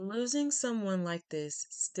Losing someone like this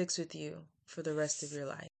sticks with you for the rest of your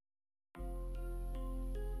life.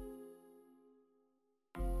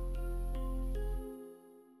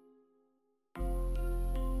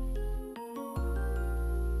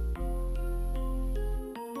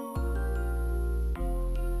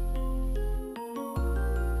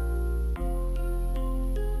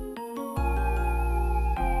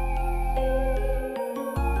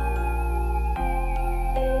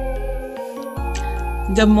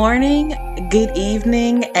 Good morning, good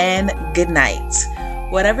evening, and good night.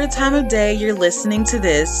 Whatever time of day you're listening to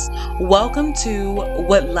this, welcome to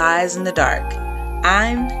What Lies in the Dark.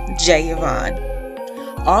 I'm Jay Yvonne.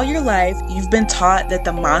 All your life, you've been taught that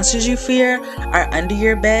the monsters you fear are under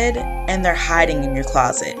your bed and they're hiding in your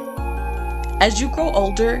closet. As you grow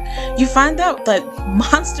older, you find out that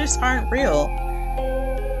monsters aren't real.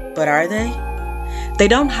 But are they? They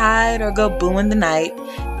don't hide or go boo in the night.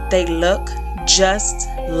 They look just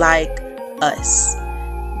like us.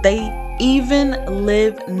 They even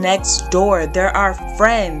live next door. They're our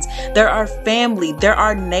friends. They're our family. They're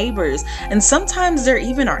our neighbors. And sometimes they're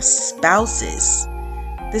even our spouses.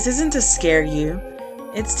 This isn't to scare you.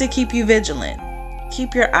 It's to keep you vigilant.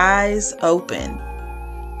 Keep your eyes open.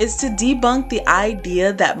 It's to debunk the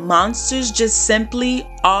idea that monsters just simply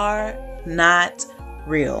are not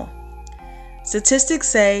real. Statistics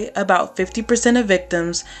say about 50% of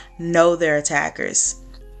victims know their attackers.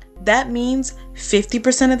 That means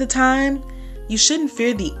 50% of the time, you shouldn't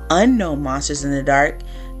fear the unknown monsters in the dark.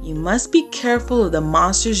 You must be careful of the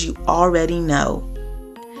monsters you already know.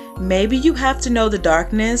 Maybe you have to know the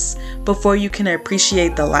darkness before you can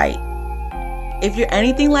appreciate the light. If you're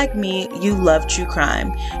anything like me, you love true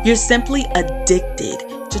crime. You're simply addicted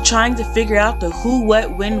to trying to figure out the who,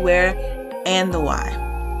 what, when, where, and the why.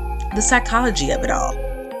 The psychology of it all.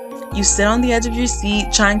 You sit on the edge of your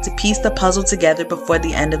seat trying to piece the puzzle together before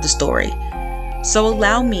the end of the story. So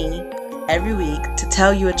allow me, every week, to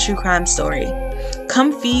tell you a true crime story.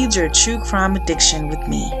 Come feed your true crime addiction with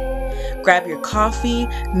me. Grab your coffee,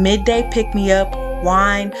 midday pick-me-up,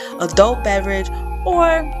 wine, adult beverage,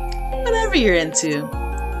 or whatever you're into.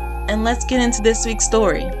 And let's get into this week's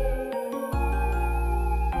story.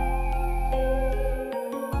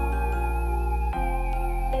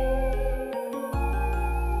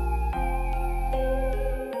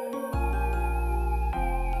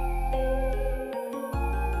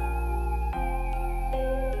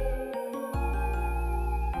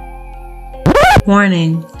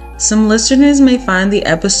 Warning. Some listeners may find the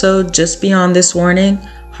episode just beyond this warning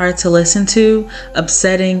hard to listen to,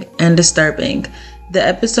 upsetting, and disturbing. The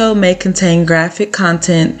episode may contain graphic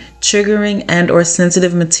content, triggering and or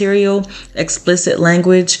sensitive material, explicit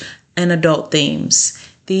language, and adult themes.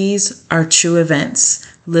 These are true events.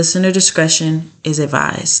 Listener discretion is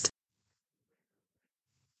advised.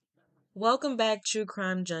 Welcome back, true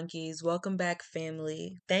crime junkies. Welcome back,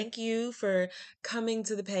 family. Thank you for coming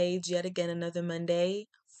to the page yet again another Monday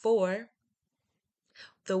for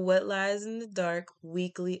the What Lies in the Dark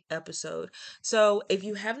weekly episode. So if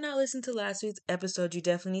you have not listened to last week's episode, you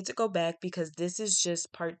definitely need to go back because this is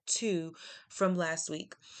just part 2 from last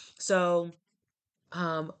week. So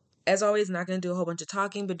um, as always, not going to do a whole bunch of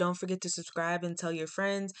talking, but don't forget to subscribe and tell your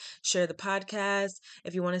friends. Share the podcast.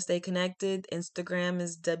 If you want to stay connected, Instagram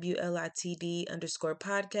is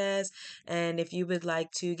WLITD_podcast. And if you would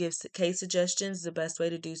like to give case suggestions, the best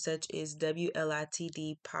way to do such is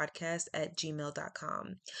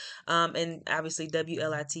WLITDpodcast@gmail.com. And obviously,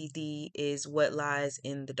 WLITD is What Lies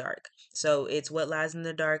in the Dark. So it's What Lies in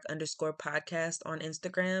the Dark _podcast on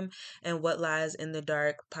Instagram and What Lies in the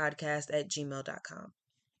Dark podcast@gmail.com.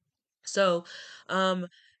 So, I'm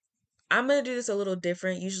going to do this a little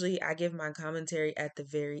different. Usually I give my commentary at the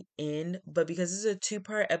very end, but because this is a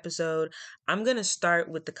 2-part episode, I'm going to start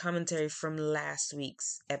with the commentary from last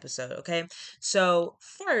week's episode, okay? So,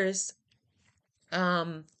 first,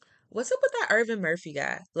 what's up with that Irvin Murphy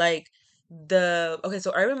guy? So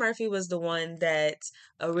Irvin Murphy was the one that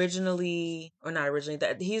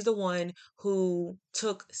he's the one who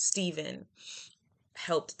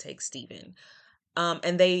helped take Steven.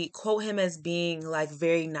 And they quote him as being like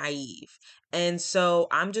very naive. And so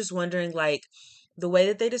I'm just wondering, like, the way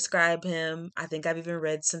that they describe him, I think I've even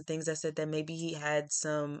read some things that said that maybe he had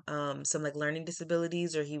some like learning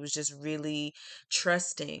disabilities, or he was just really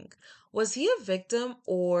trusting. Was he a victim,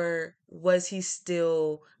 or was he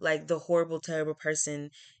still like the horrible, terrible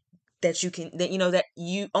person that you can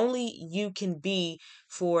be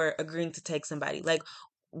for agreeing to take somebody? Like,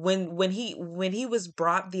 when he was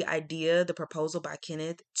brought the proposal by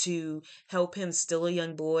Kenneth to help him steal a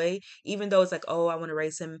young boy, even though it's like, oh, I want to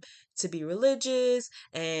raise him to be religious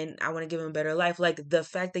and I want to give him a better life. Like the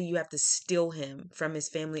fact that you have to steal him from his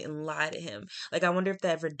family and lie to him. Like I wonder if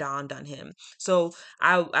that ever dawned on him. So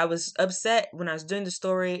I was upset when I was doing the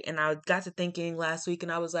story and I got to thinking last week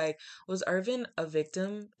and I was like, was Irvin a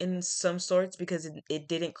victim in some sorts because it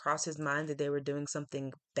didn't cross his mind that they were doing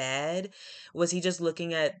something bad? Was he just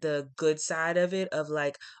looking at the good side of it of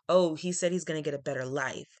like, oh, he said he's going to get a better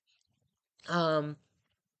life? Um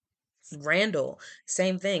Randall,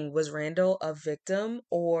 same thing. Was Randall a victim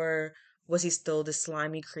or was he still the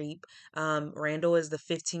slimy creep? Randall is the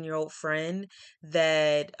 15-year-old friend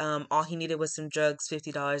that all he needed was some drugs,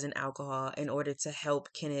 $50, and alcohol in order to help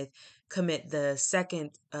Kenneth commit the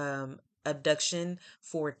second abduction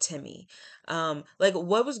for Timmy. Like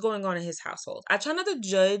what was going on in his household? I try not to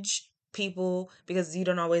judge people because you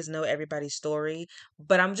don't always know everybody's story,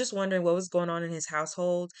 but I'm just wondering what was going on in his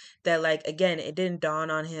household that like again it didn't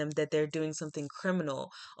dawn on him that they're doing something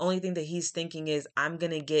criminal. Only thing that he's thinking is I'm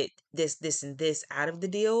gonna get this and this out of the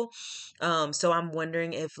deal. So I'm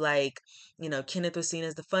wondering if like Kenneth was seen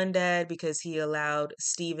as the fun dad because he allowed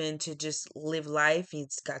Steven to just live life.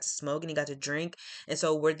 He's got to smoke and he got to drink, and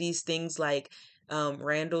so were these things like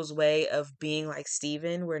Randall's way of being like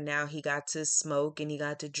Steven, where now he got to smoke and he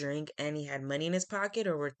got to drink and he had money in his pocket,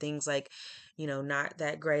 or were things like not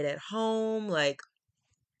that great at home, like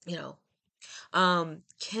you know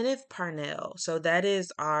Kenneth Parnell. So that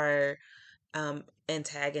is our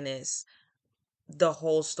antagonist, the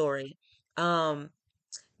whole story.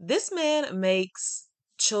 This man makes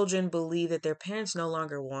children believe that their parents no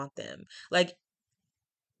longer want them. Like,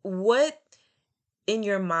 what in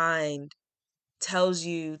your mind tells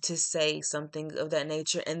you to say something of that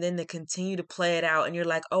nature and then to continue to play it out and you're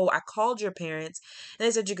like, oh, I called your parents and they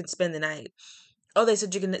said you could spend the night. Oh, they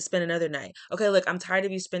said you can spend another night. Okay, look, I'm tired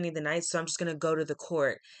of you spending the night, so I'm just gonna go to the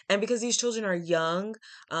court. And because these children are young,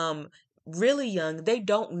 really young, they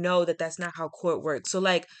don't know that that's not how court works. So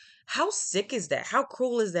like, how sick is that? How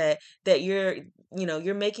cruel is that? That you're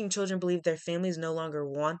making children believe their families no longer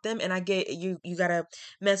want them. And I get you gotta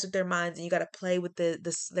mess with their minds and you gotta play with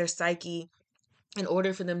their psyche in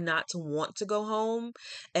order for them not to want to go home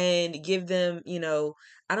and give them,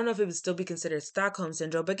 I don't know if it would still be considered Stockholm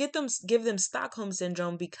syndrome, but give them Stockholm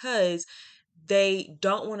syndrome because they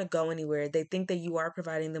don't want to go anywhere. They think that you are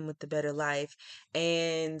providing them with the better life.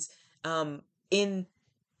 And in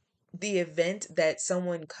the event that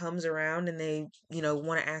someone comes around and they,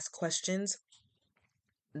 want to ask questions,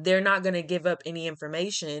 they're not going to give up any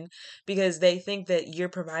information because they think that you're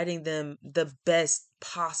providing them the best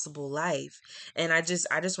possible life. And I just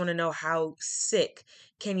want to know how sick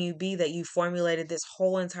can you be that you formulated this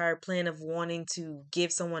whole entire plan of wanting to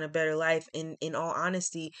give someone a better life. In all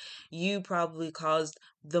honesty, you probably caused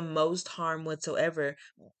the most harm whatsoever,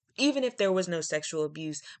 even if there was no sexual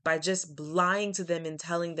abuse, by just lying to them and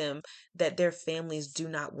telling them that their families do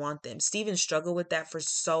not want them. Steven struggled with that for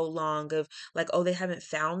so long of like, oh, they haven't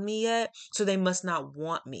found me yet, so they must not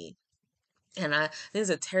want me. And I think it's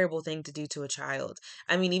a terrible thing to do to a child.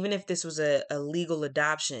 I mean, even if this was a legal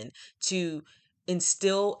adoption, to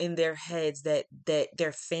instill in their heads that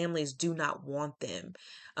their families do not want them.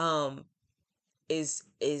 Is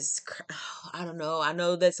I don't know. I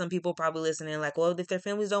know that some people probably listening like, well, if their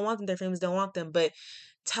families don't want them, their families don't want them. But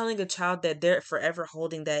telling a child that they're forever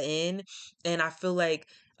holding that in, and I feel like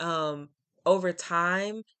over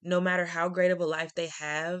time, no matter how great of a life they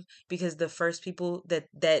have, because the first people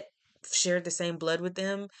that shared the same blood with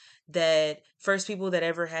them, that first people that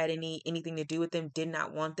ever had anything to do with them did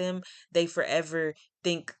not want them, they forever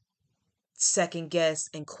think, second guess,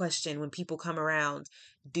 and question when people come around,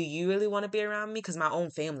 do you really want to be around me? Because my own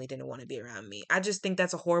family didn't want to be around me. I just think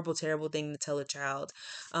that's a horrible, terrible thing to tell a child.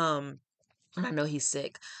 And I know he's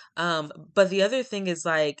sick. But the other thing is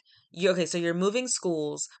like, so you're moving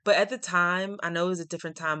schools, but at the time, I know it was a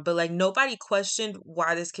different time, but like nobody questioned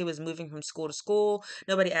why this kid was moving from school to school.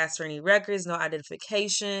 Nobody asked for any records, no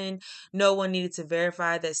identification. No one needed to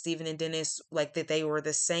verify that Stephen and Dennis, like that they were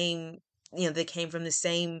the same, they came from the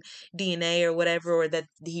same DNA or whatever, or that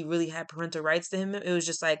he really had parental rights to him. It was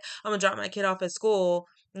just like, I'm gonna drop my kid off at school.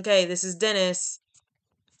 Okay, this is Dennis.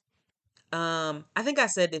 I think I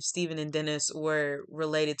said if Steven and Dennis were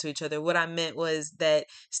related to each other. What I meant was that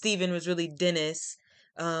Steven was really Dennis,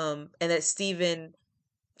 and that Steven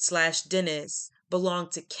slash Dennis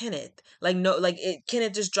belonged to Kenneth. Like no, like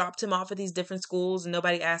Kenneth just dropped him off at these different schools, and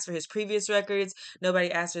nobody asked for his previous records. Nobody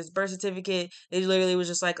asked for his birth certificate. It literally was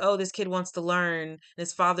just like, oh, this kid wants to learn, and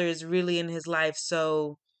his father is really in his life,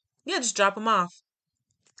 so yeah, just drop him off.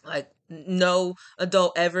 Like No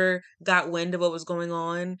adult ever got wind of what was going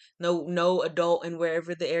on. No adult in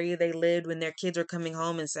wherever the area they lived, when their kids were coming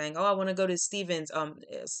home and saying, "Oh, I want to go to Steven's."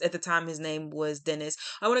 At the time his name was Dennis.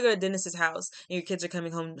 "I want to go to Dennis's house." And your kids are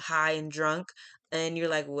coming home high and drunk, and you're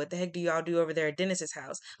like, "What the heck do y'all do over there at Dennis's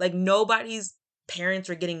house?" Like nobody's parents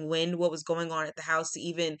were getting wind what was going on at the house to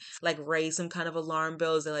even like raise some kind of alarm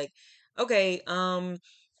bells. They're like, "Okay,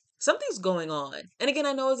 something's going on." And again,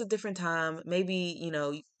 I know it's a different time. Maybe,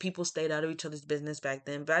 people stayed out of each other's business back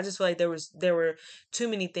then, but I just feel like there were too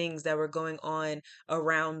many things that were going on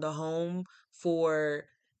around the home for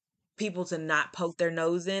people to not poke their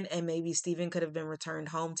nose in, and maybe Stephen could have been returned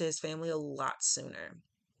home to his family a lot sooner.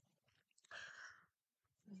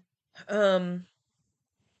 Um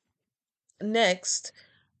Next,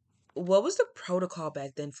 what was the protocol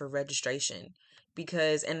back then for registration?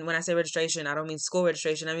 Because, and when I say registration, I don't mean school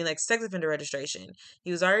registration, I mean like sex offender registration. He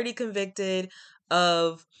was already convicted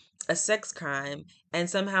of a sex crime, and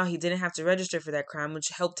somehow he didn't have to register for that crime, which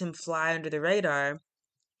helped him fly under the radar.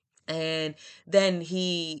 And then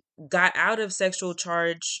he got out of sexual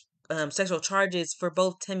charges for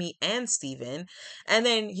both Timmy and Steven. And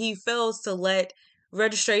then he fails to let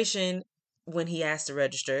registration, when he has to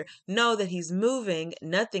register, know that he's moving.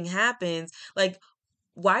 Nothing happens. Like,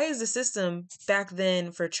 why is the system back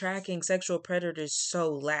then for tracking sexual predators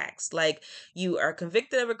so lax? Like, you are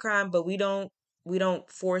convicted of a crime, but we don't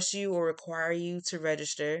force you or require you to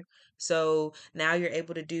register. So now you're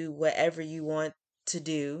able to do whatever you want to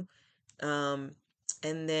do. um,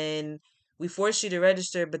 and then we force you to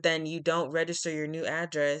register, but then you don't register your new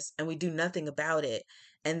address, and we do nothing about it.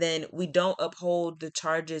 And then we don't uphold the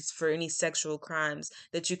charges for any sexual crimes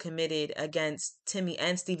that you committed against Timmy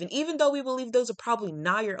and Steven, even though we believe those are probably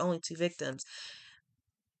not your only two victims.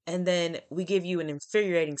 And then we give you an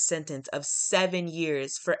infuriating sentence of 7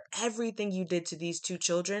 years for everything you did to these two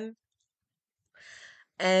children.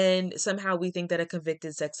 And somehow we think that a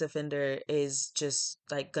convicted sex offender is just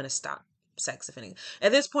like gonna stop sex offending.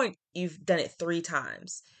 At this point, you've done it 3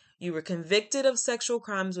 times. You were convicted of sexual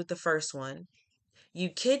crimes with the first one. You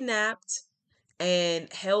kidnapped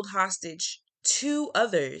and held hostage 2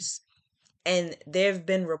 others. And there have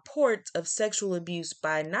been reports of sexual abuse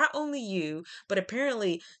by not only you, but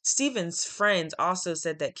apparently Steven's friends also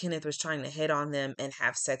said that Kenneth was trying to hit on them and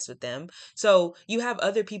have sex with them. So you have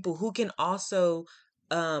other people who can also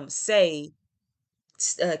say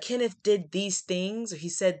Kenneth did these things, or he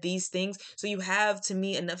said these things. So you have, to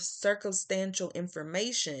me, enough circumstantial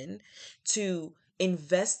information to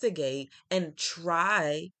investigate and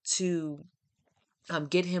try to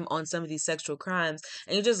get him on some of these sexual crimes,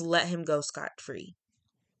 and you just let him go scot free.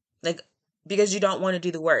 Like, because you don't want to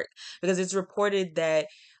do the work, because it's reported that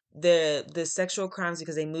the sexual crimes,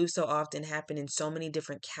 because they move so often, happen in so many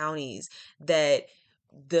different counties, that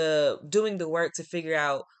the doing the work to figure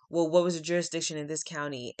out, well, what was the jurisdiction in this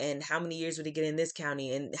county, and how many years would it get in this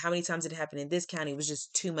county, and how many times did it happen in this county, was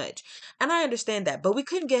just too much. And I understand that, but we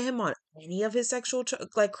couldn't get him on any of his sexual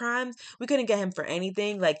like crimes. We couldn't get him for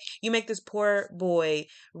anything. Like, you make this poor boy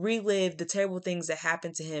relive the terrible things that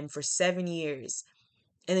happened to him for 7 years,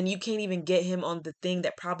 and then you can't even get him on the thing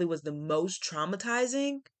that probably was the most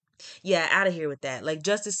traumatizing. Yeah, out of here with that. Like,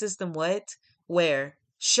 justice system, what? Where?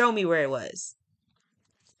 Show me where it was.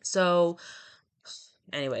 So,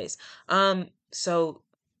 anyways, so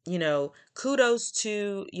kudos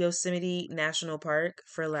to Yosemite National Park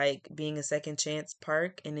for like being a second chance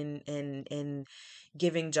park, and in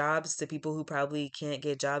giving jobs to people who probably can't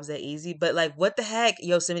get jobs that easy. But like, what the heck,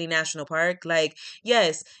 Yosemite National Park? Like,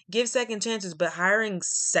 yes, give second chances, but hiring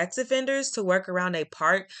sex offenders to work around a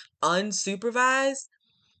park unsupervised?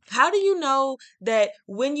 How do you know that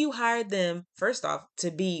when you hired them, first off,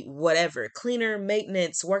 to be whatever, cleaner,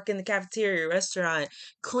 maintenance, work in the cafeteria, restaurant,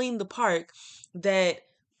 clean the park, that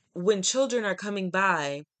when children are coming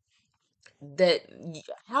by, that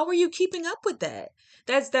how are you keeping up with that?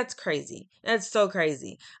 That's crazy. That's so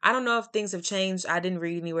crazy. I don't know if things have changed. I didn't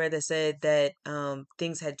read anywhere that said that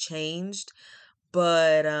things had changed,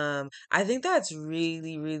 but I think that's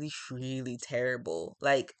really, really, really terrible.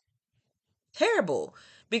 Like, terrible.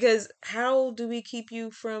 Because how do we keep you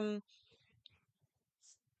from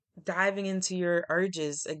diving into your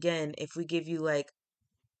urges again if we give you like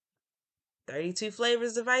 32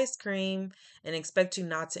 flavors of ice cream and expect you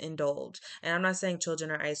not to indulge? And I'm not saying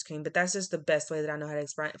children are ice cream, but that's just the best way that I know how to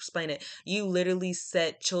explain it. You literally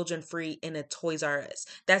set children free in a Toys R Us.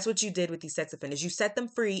 That's what you did with these sex offenders. You set them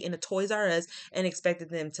free in a Toys R Us and expected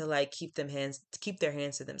them to like keep their hands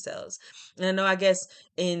to themselves. And I know, I guess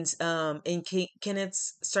in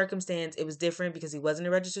Kenneth's circumstance, it was different because he wasn't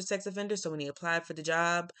a registered sex offender. So when he applied for the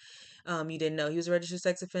job, You didn't know he was a registered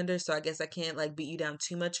sex offender, so I guess I can't like beat you down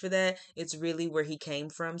too much for that. It's really where he came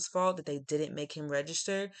from's fault that they didn't make him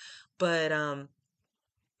register. But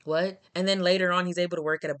what? And then later on, he's able to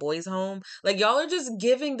work at a boys' home. Like y'all are just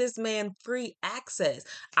giving this man free access.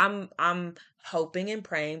 I'm hoping and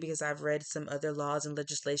praying because I've read some other laws and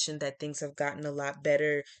legislation that things have gotten a lot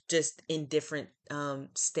better just in different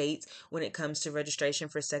states when it comes to registration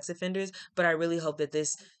for sex offenders. But I really hope that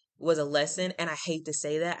this was a lesson, and I hate to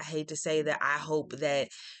say that. I hate to say that. I hope that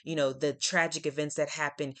the tragic events that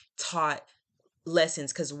happened taught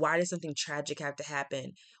lessons, because why does something tragic have to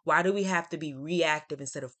happen? Why do we have to be reactive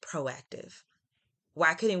instead of proactive?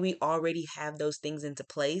 Why couldn't we already have those things into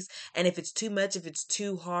place? And if it's too much, if it's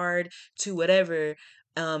too hard, too whatever,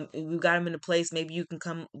 we got them into place. Maybe you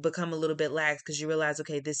can become a little bit lax because you realize,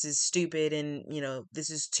 okay, this is stupid, and this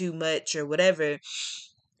is too much or whatever.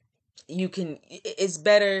 It's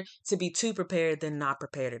better to be too prepared than not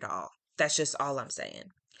prepared at all. That's just all I'm saying.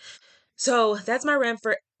 So that's my rant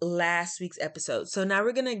for last week's episode. So now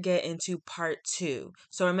we're gonna get into part two.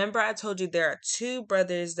 So remember, I told you there are two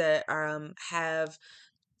brothers that have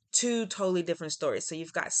two totally different stories. So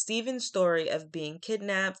you've got Steven's story of being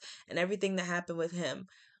kidnapped and everything that happened with him.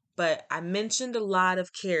 But I mentioned a lot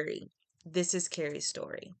of Cary. This is Cary's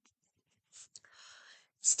story.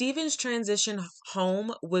 Steven's transition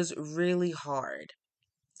home was really hard.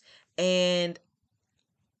 And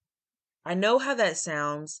I know how that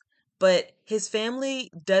sounds, but his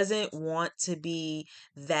family doesn't want to be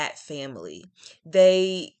that family.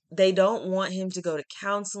 They don't want him to go to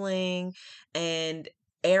counseling and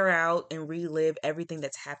air out and relive everything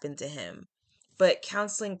that's happened to him. But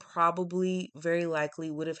counseling probably very likely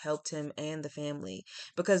would have helped him and the family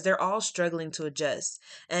because they're all struggling to adjust,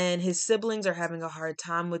 and his siblings are having a hard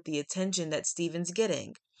time with the attention that Steven's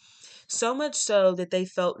getting. So much so that they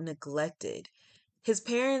felt neglected. His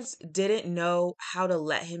parents didn't know how to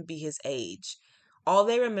let him be his age. All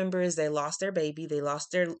they remember is they lost their baby, they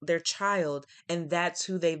lost their child, and that's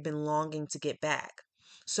who they've been longing to get back.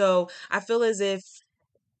 So I feel as if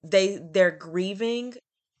they're grieving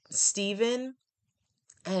Stephen,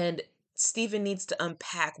 and Stephen needs to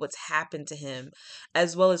unpack what's happened to him,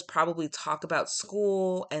 as well as probably talk about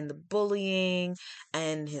school and the bullying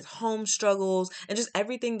and his home struggles and just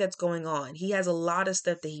everything that's going on. He has a lot of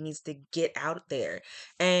stuff that he needs to get out there.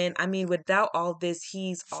 And I mean, without all this,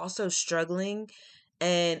 he's also struggling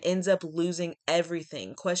and ends up losing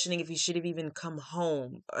everything, questioning if he should have even come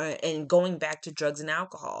home, and going back to drugs and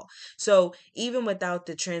alcohol. So even without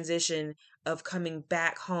the transition of coming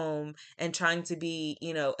back home and trying to be,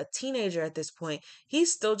 a teenager at this point,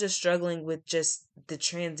 he's still just struggling with just the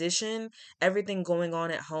transition, everything going on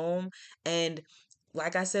at home. And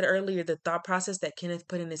like I said earlier, the thought process that Kenneth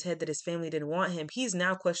put in his head that his family didn't want him, he's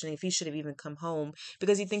now questioning if he should have even come home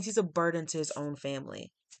because he thinks he's a burden to his own family.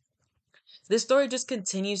 This story just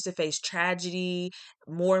continues to face tragedy,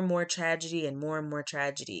 more and more tragedy, and more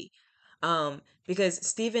tragedy. Because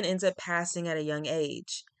Stephen ends up passing at a young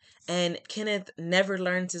age. And Kenneth never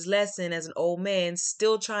learns his lesson as an old man,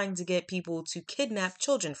 still trying to get people to kidnap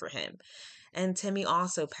children for him. And Timmy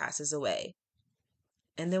also passes away.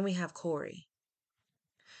 And then we have Corey.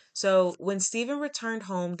 So when Stephen returned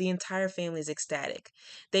home, the entire family is ecstatic.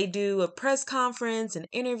 They do a press conference and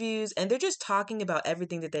interviews, and they're just talking about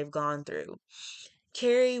everything that they've gone through.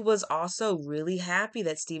 Cary was also really happy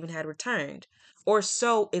that Stephen had returned, or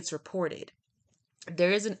so it's reported.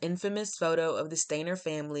 There is an infamous photo of the Stayner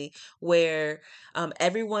family where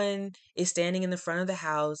everyone is standing in the front of the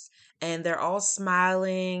house and they're all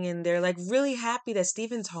smiling and they're like really happy that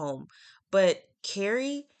Stephen's home. But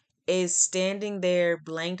Cary is standing there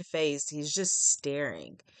blank faced. He's just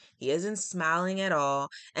staring. He isn't smiling at all.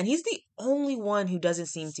 And he's the only one who doesn't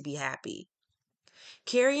seem to be happy.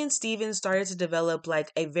 Cary and Steven started to develop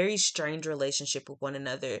like a very strange relationship with one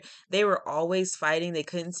another. They were always fighting. They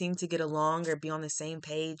couldn't seem to get along or be on the same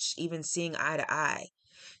page, even seeing eye to eye.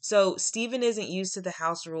 So Steven isn't used to the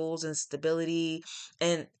house rules and stability,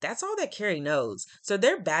 and that's all that Cary knows. So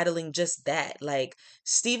they're battling just that. Like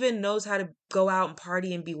Steven knows how to go out and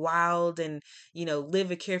party and be wild and, live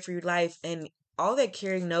a carefree life, and all that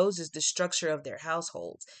Cary knows is the structure of their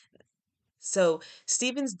households. So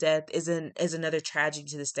Stephen's death is another tragedy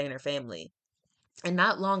to the Stayner family. And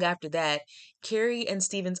not long after that, Cary and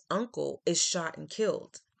Stephen's uncle is shot and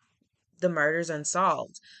killed. The murder's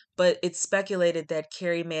unsolved, but it's speculated that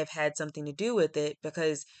Cary may have had something to do with it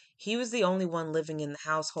because he was the only one living in the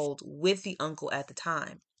household with the uncle at the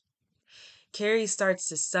time. Cary starts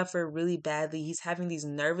to suffer really badly. He's having these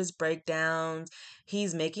nervous breakdowns.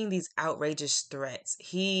 He's making these outrageous threats.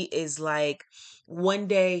 He is like, one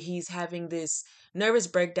day he's having this nervous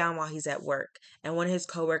breakdown while he's at work. And one of his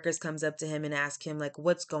coworkers comes up to him and asks him, like,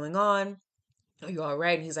 what's going on? Are you all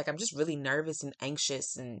right? And he's like, I'm just really nervous and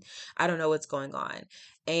anxious and I don't know what's going on.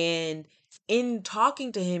 And in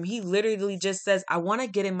talking to him, he literally just says, I want to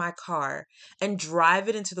get in my car and drive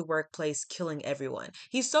it into the workplace, killing everyone.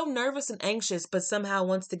 He's so nervous and anxious, but somehow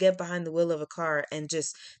wants to get behind the wheel of a car and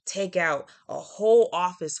just take out a whole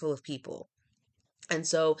office full of people. And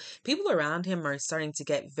so people around him are starting to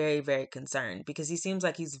get very, very concerned because he seems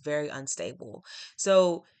like he's very unstable.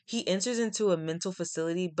 So he enters into a mental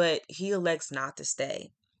facility, but he elects not to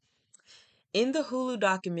stay. In the Hulu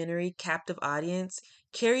documentary Captive Audience,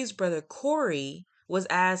 Carrie's brother Corey was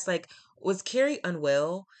asked, like, was Cary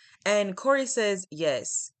unwell? And Corey says,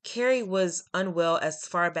 yes, Cary was unwell as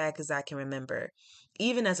far back as I can remember.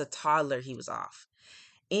 Even as a toddler, he was off.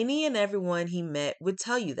 Any and everyone he met would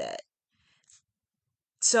tell you that.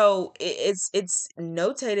 So it's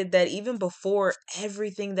notated that even before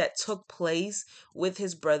everything that took place with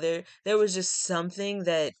his brother, there was just something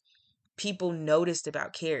that people noticed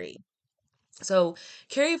about Cary. So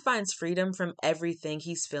Cary finds freedom from everything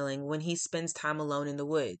he's feeling when he spends time alone in the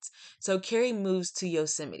woods. So Cary moves to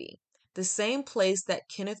Yosemite, the same place that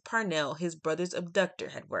Kenneth Parnell, his brother's abductor,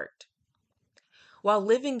 had worked. While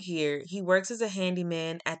living here, he works as a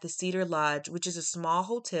handyman at the Cedar Lodge, which is a small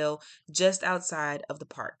hotel just outside of the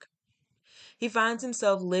park. He finds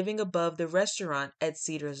himself living above the restaurant at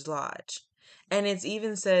Cedar's Lodge. And it's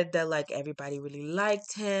even said that like everybody really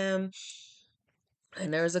liked him.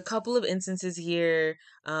 And there's a couple of instances here.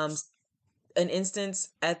 An instance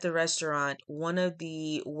at the restaurant, one of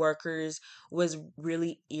the workers was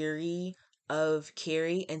really eerie of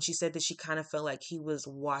Cary, and she said that she kind of felt like he was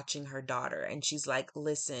watching her daughter. And she's like,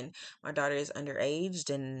 listen, my daughter is underaged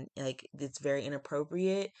and like it's very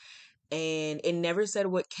inappropriate. And it never said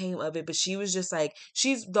what came of it, but she was just like,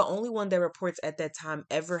 she's the only one that reports at that time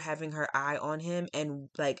ever having her eye on him and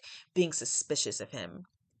like being suspicious of him.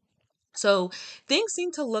 So things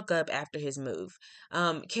seem to look up after his move.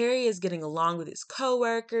 Cary is getting along with his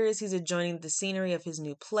coworkers. He's enjoying the scenery of his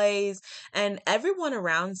new place, and everyone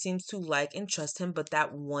around seems to like and trust him, but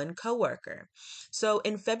that one coworker. So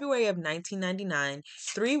in February of 1999,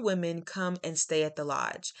 three women come and stay at the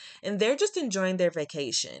lodge, and they're just enjoying their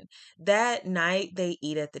vacation. That night, they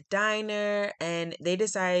eat at the diner, and they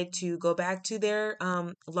decide to go back to their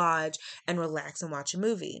lodge and relax and watch a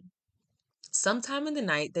movie. Sometime in the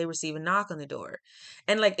night, they receive a knock on the door.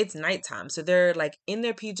 And like it's nighttime. So they're like in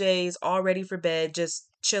their PJs, all ready for bed, just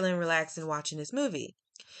chilling, relaxing, watching this movie.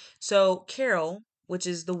 So Carol, which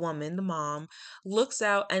is the woman, the mom, looks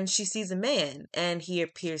out and she sees a man, and he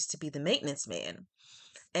appears to be the maintenance man.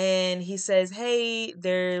 And he says, hey,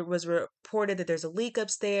 there was reported that there's a leak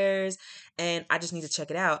upstairs and I just need to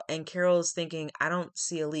check it out. And Carol's thinking, I don't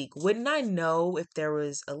see a leak. Wouldn't I know if there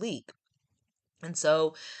was a leak? And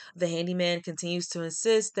so the handyman continues to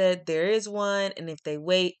insist that there is one, and if they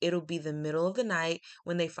wait, it'll be the middle of the night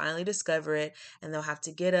when they finally discover it, and they'll have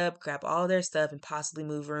to get up, grab all their stuff, and possibly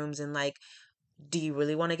move rooms. And like, do you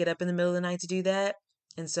really want to get up in the middle of the night to do that?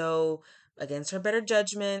 And so, against her better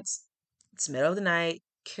judgments, it's middle of the night.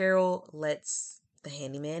 Carol lets the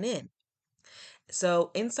handyman in. So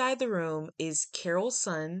inside the room is Carol's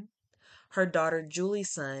son, her daughter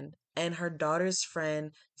Julie's son, and her daughter's friend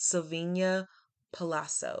Sylvania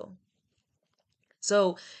Palazzo.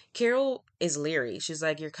 So Carol is leery. She's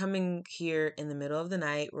like, you're coming here in the middle of the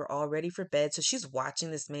night. We're all ready for bed. So she's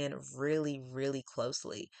watching this man really, really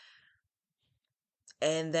closely.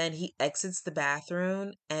 And then he exits the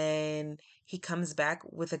bathroom and he comes back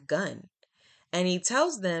with a gun. And he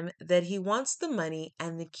tells them that he wants the money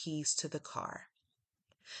and the keys to the car.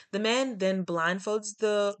 The man then blindfolds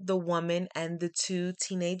the woman and the two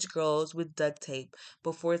teenage girls with duct tape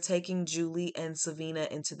before taking Julie and Savina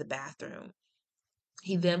into the bathroom.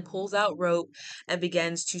 He then pulls out rope and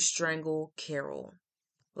begins to strangle Carol.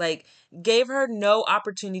 Like, gave her no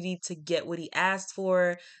opportunity to get what he asked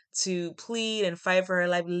for, to plead and fight for her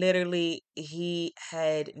life. Literally, he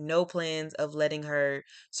had no plans of letting her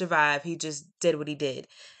survive. He just did what he did.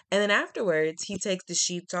 And then afterwards, he takes the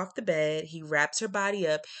sheets off the bed, he wraps her body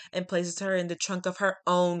up, and places her in the trunk of her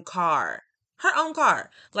own car. Her own car.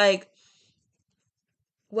 Like,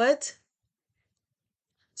 what?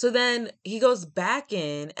 So then he goes back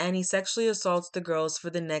in and he sexually assaults the girls for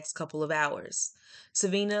the next couple of hours.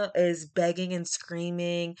 Savina is begging and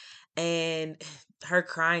screaming, and her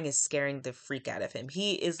crying is scaring the freak out of him.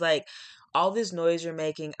 He is like, all this noise you're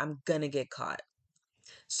making, I'm gonna get caught.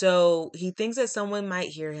 So he thinks that someone might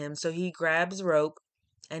hear him, so he grabs rope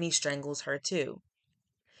and he strangles her too.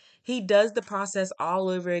 He does the process all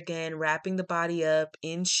over again, wrapping the body up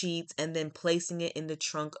in sheets and then placing it in the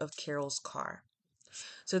trunk of Carol's car.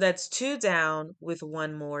 So that's two down with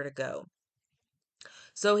one more to go.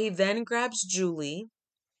 So he then grabs Julie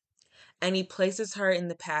and he places her in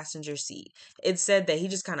the passenger seat. It said that he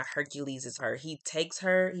just kind of Herculeses her. He picks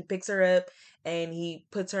her up and he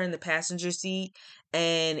puts her in the passenger seat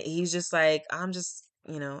and he's just like, I'm just,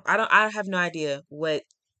 I have no idea what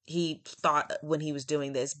he thought when he was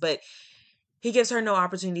doing this, but he gives her no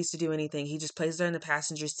opportunities to do anything. He just places her in the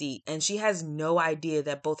passenger seat and she has no idea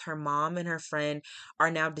that both her mom and her friend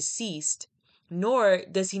are now deceased, nor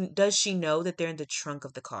does she know that they're in the trunk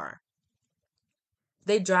of the car.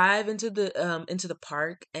 They drive into the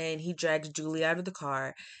park and he drags Julie out of the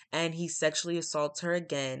car and he sexually assaults her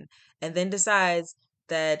again and then decides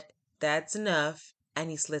that that's enough and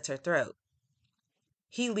he slits her throat.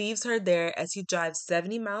 He leaves her there as he drives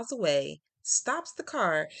 70 miles away, stops the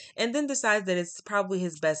car, and then decides that it's probably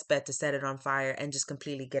his best bet to set it on fire and just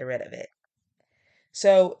completely get rid of it.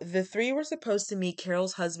 So the three were supposed to meet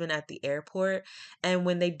Carol's husband at the airport, and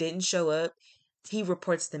when they didn't show up, he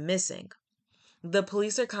reports them missing. The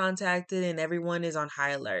police are contacted and everyone is on high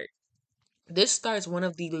alert. This starts one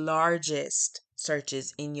of the largest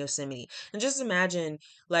searches in Yosemite. And just imagine,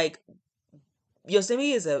 like,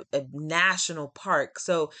 Yosemite is a national park.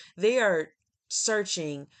 So they are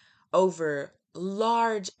searching over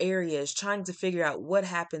large areas trying to figure out what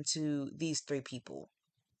happened to these three people.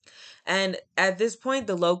 And at this point,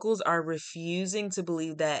 the locals are refusing to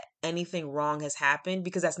believe that anything wrong has happened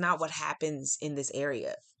because that's not what happens in this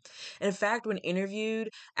area. In fact, when interviewed,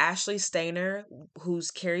 Ashley Stayner, who's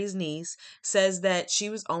Cary's niece, says that she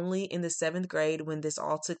was only in the seventh grade when this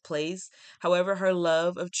all took place. However, her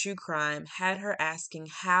love of true crime had her asking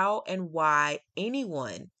how and why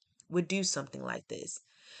anyone would do something like this.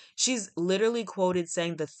 She's literally quoted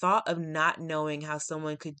saying the thought of not knowing how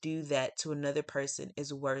someone could do that to another person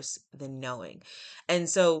is worse than knowing. And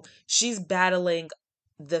so she's battling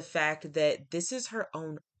the fact that this is her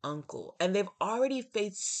own uncle and they've already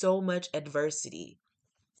faced so much adversity.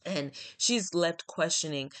 And she's left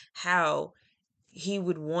questioning how he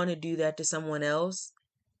would want to do that to someone else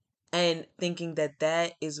and thinking that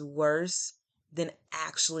that is worse than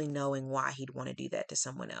actually knowing why he'd want to do that to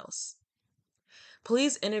someone else.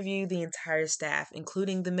 Police interview the entire staff,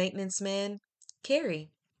 including the maintenance man, Cary.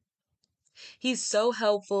 He's so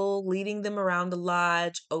helpful, leading them around the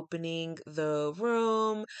lodge, opening the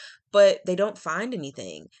room, but they don't find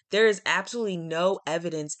anything. There is absolutely no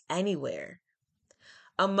evidence anywhere.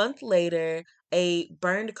 A month later, a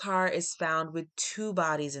burned car is found with two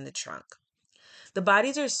bodies in the trunk. The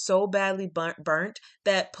bodies are so badly burnt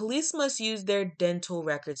that police must use their dental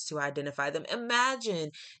records to identify them.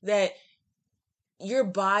 Imagine that your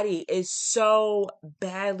body is so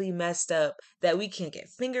badly messed up that we can't get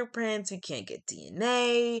fingerprints, we can't get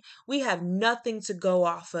DNA, we have nothing to go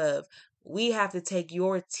off of. We have to take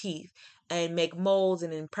your teeth and make molds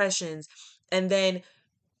and impressions and then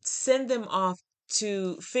send them off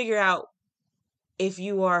to figure out if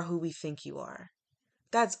you are who we think you are.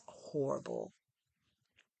 That's horrible.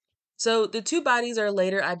 So the two bodies are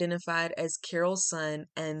later identified as Carol's son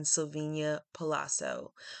and Sylvania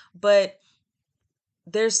Palazzo. But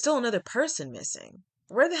there's still another person missing.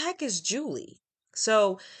 Where the heck is Julie?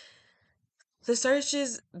 So the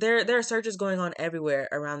searches there are searches going on everywhere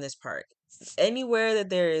around this park. Anywhere that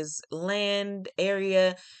there is land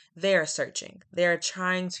area, they are searching. They are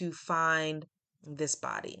trying to find this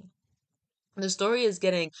body. The story is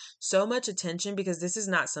getting so much attention because this is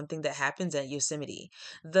not something that happens at Yosemite.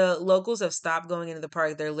 The locals have stopped going into the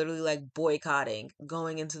park. They're literally like boycotting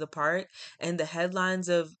going into the park. And the headlines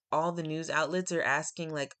of all the news outlets are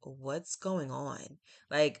asking, like, what's going on?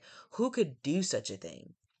 Like, who could do such a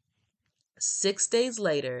thing? 6 days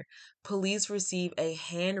later, police receive a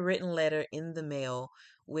handwritten letter in the mail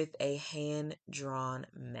with a hand drawn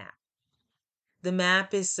map. The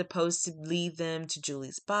map is supposed to lead them to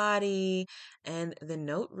Julie's body, and the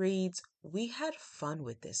note reads, "We had fun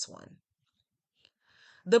with this one."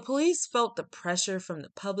 The police felt the pressure from the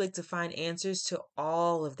public to find answers to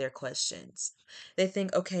all of their questions. They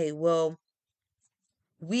think, okay, well,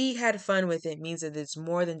 we had fun with it means that it's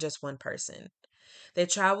more than just one person. They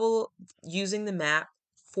travel using the map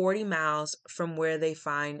 40 miles from where they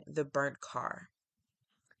find the burnt car.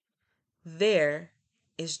 There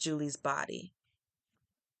is Julie's body.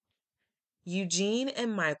 Eugene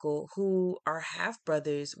and Michael, who are half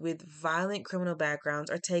brothers with violent criminal backgrounds,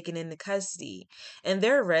 are taken into custody, and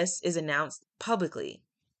their arrest is announced publicly.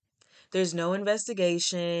 There's no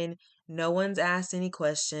investigation. No one's asked any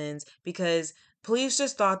questions because police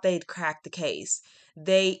just thought they'd cracked the case.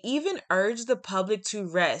 They even urged the public to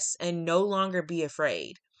rest and no longer be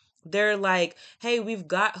afraid. They're like, hey, we've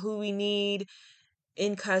got who we need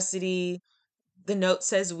in custody. The note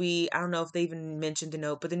says we, I don't know if they even mentioned the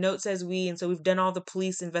note, but the note says we, and so we've done all the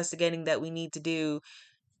police investigating that we need to do.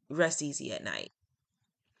 Rest easy at night.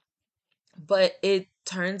 But it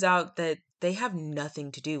turns out that they have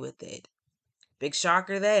nothing to do with it. Big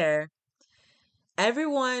shocker there.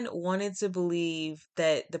 Everyone wanted to believe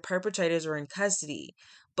that the perpetrators were in custody,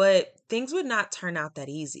 but things would not turn out that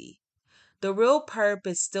easy. The real perp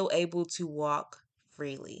is still able to walk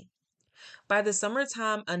freely. By the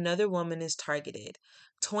summertime, another woman is targeted.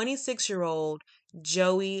 26-year-old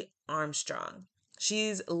Joey Armstrong.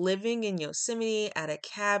 She's living in Yosemite at a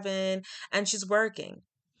cabin and she's working.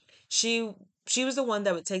 She she was the one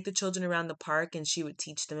that would take the children around the park and she would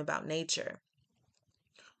teach them about nature.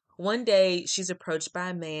 One day, she's approached by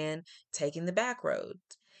a man taking the back road.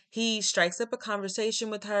 He strikes up a conversation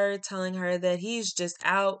with her, telling her that he's just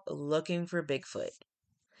out looking for Bigfoot.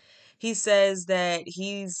 He says that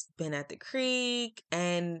he's been at the creek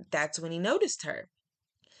and that's when he noticed her.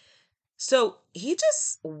 So he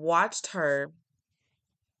just watched her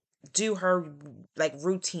do her like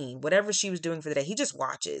routine, whatever she was doing for the day. He just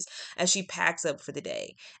watches as she packs up for the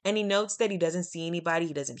day. And he notes that he doesn't see anybody,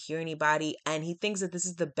 he doesn't hear anybody, and he thinks that this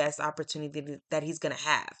is the best opportunity that he's going to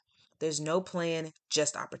have. There's no plan,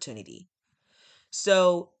 just opportunity.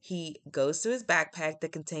 So he goes to his backpack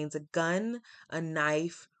that contains a gun, a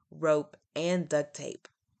knife, rope, and duct tape.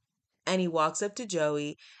 And he walks up to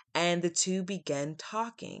Joey, and the two begin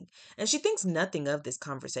talking. And she thinks nothing of this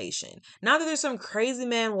conversation. Not that there's some crazy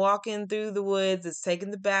man walking through the woods that's taking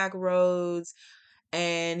the back roads,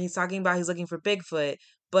 and he's talking about he's looking for Bigfoot,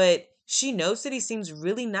 but she knows that he seems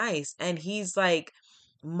really nice, and he's like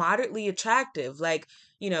moderately attractive. Like,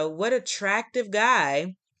 what attractive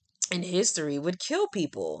guy in history would kill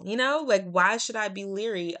people? Like, why should I be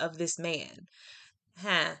leery of this man?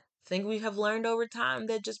 Think we have learned over time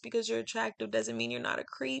that just because you're attractive doesn't mean you're not a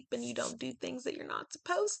creep and you don't do things that you're not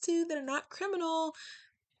supposed to that are not criminal.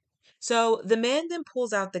 So the man then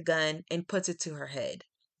pulls out the gun and puts it to her head.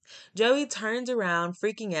 Joey turns around,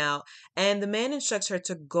 freaking out, and the man instructs her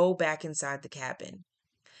to go back inside the cabin.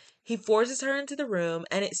 He forces her into the room,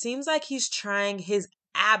 and it seems like he's trying his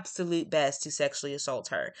absolute best to sexually assault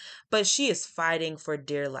her, but she is fighting for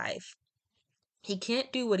dear life. He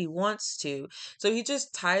can't do what he wants to, so he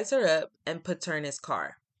just ties her up and puts her in his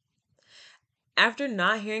car. After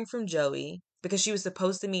not hearing from Joey, because she was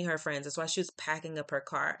supposed to meet her friends, that's why she was packing up her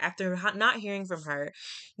car. After not hearing from her,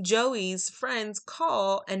 Joey's friends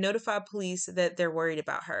call and notify police that they're worried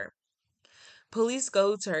about her. Police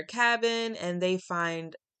go to her cabin and they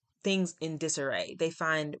find things in disarray. They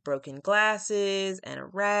find broken glasses and a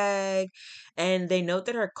rag, and they note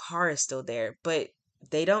that her car is still there, but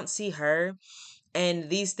they don't see her. And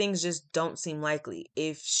these things just don't seem likely.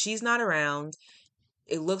 If she's not around,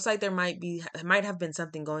 it looks like there might have been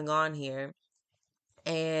something going on here,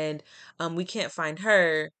 and we can't find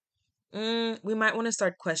her. We might want to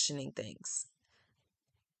start questioning things.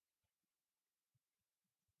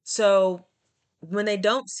 So when they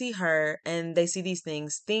don't see her and they see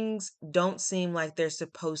things don't seem like they're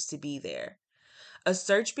supposed to be there. A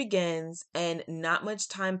search begins, and not much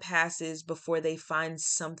time passes before they find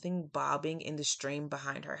something bobbing in the stream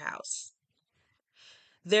behind her house.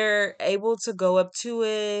 They're able to go up to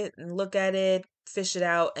it and look at it, fish it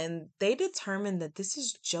out, and they determine that this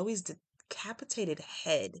is Joey's decapitated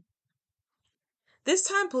head. This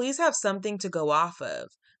time, police have something to go off of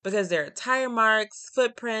because there are tire marks,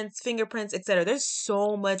 footprints, fingerprints, etc. There's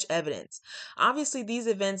so much evidence. Obviously, these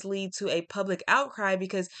events lead to a public outcry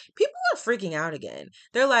because people are freaking out again.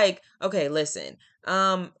 They're like, okay, listen,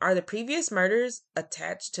 are the previous murders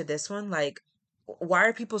attached to this one? Like, why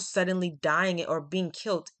are people suddenly dying or being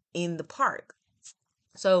killed in the park?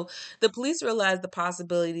 So the police realize the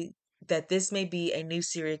possibility that this may be a new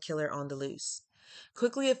serial killer on the loose.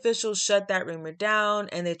 Quickly, officials shut that rumor down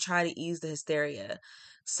and they try to ease the hysteria.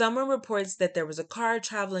 Someone reports that there was a car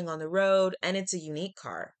traveling on the road and it's a unique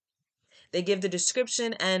car. They give the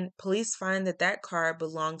description and police find that that car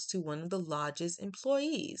belongs to one of the lodge's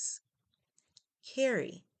employees,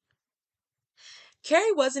 Cary.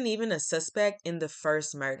 Cary wasn't even a suspect in the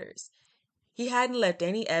first murders. He hadn't left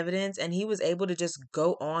any evidence and he was able to just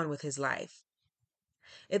go on with his life.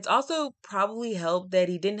 It's also probably helped that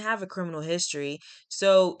he didn't have a criminal history,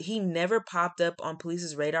 so he never popped up on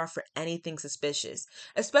police's radar for anything suspicious,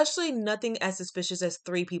 especially nothing as suspicious as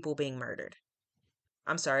 3 people being murdered.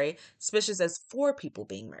 I'm sorry, suspicious as 4 people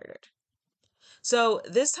being murdered. So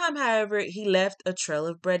this time, however, he left a trail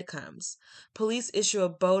of breadcrumbs. Police issue a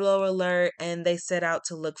bolo alert and they set out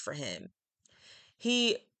to look for him.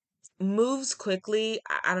 He moves quickly.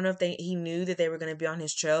 I don't know if he knew that they were going to be on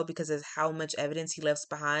his trail because of how much evidence he left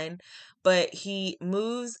behind, but he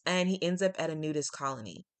moves and he ends up at a nudist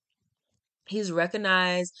colony. He's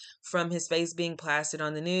recognized from his face being plastered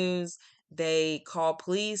on the news. They call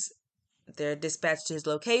police. They're dispatched to his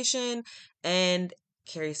location, and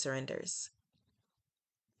Cary surrenders.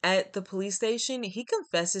 At the police station, he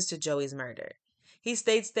confesses to Joey's murder. He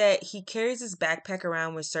states that he carries his backpack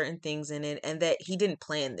around with certain things in it and that he didn't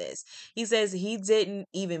plan this. He says he didn't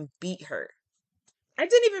even beat her. I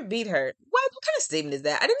didn't even beat her. What kind of statement is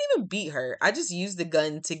that? I didn't even beat her. I just used the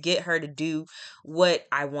gun to get her to do what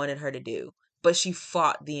I wanted her to do. But she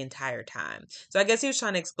fought the entire time. So I guess he was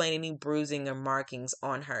trying to explain any bruising or markings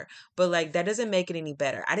on her. But like that doesn't make it any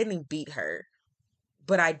better. I didn't beat her,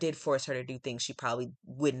 but I did force her to do things she probably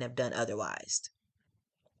wouldn't have done otherwise.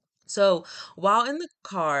 So while in the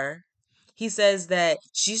car, he says that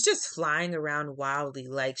she's just flying around wildly,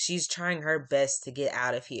 like she's trying her best to get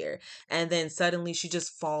out of here. And then suddenly she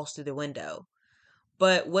just falls through the window.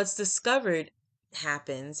 But what's discovered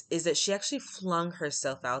happens is that she actually flung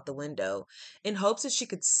herself out the window in hopes that she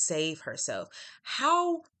could save herself.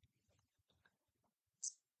 How,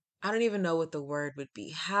 I don't even know what the word would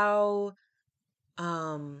be. How,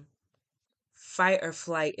 um, fight or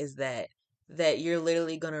flight is that you're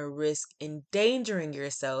literally going to risk endangering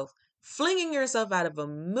yourself, flinging yourself out of a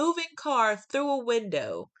moving car through a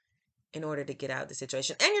window in order to get out of the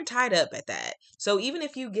situation, and you're tied up at that. So even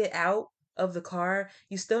if you get out of the car,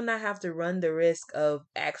 you still not have to run the risk of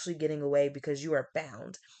actually getting away because you are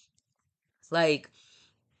bound. Like,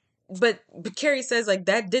 but Carrie says like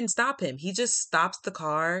that didn't stop him. He just stops the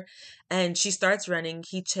car and she starts running.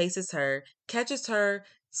 He chases her, catches her,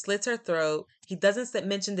 slits her throat. He doesn't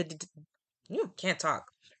mention you can't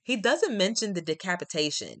talk. He doesn't mention the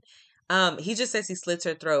decapitation. He just says he slits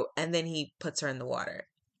her throat and then he puts her in the water.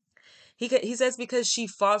 He says because she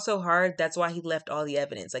fought so hard, that's why he left all the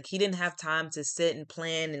evidence. Like he didn't have time to sit and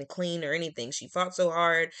plan and clean or anything. She fought so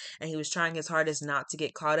hard and he was trying his hardest not to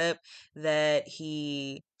get caught up that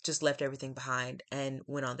he just left everything behind and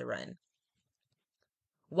went on the run.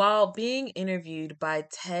 While being interviewed by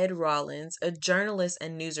Ted Rollins, a journalist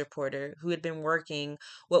and news reporter who had been working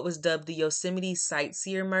what was dubbed the Yosemite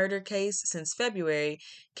Sightseer murder case since February,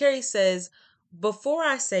 Cary says, "Before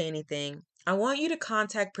I say anything, I want you to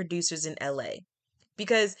contact producers in LA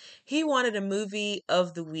because he wanted a movie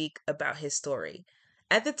of the week about his story."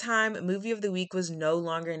 At the time, movie of the week was no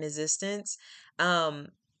longer in existence. At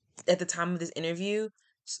the time of this interview,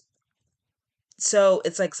 so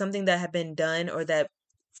it's like something that had been done or that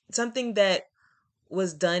something that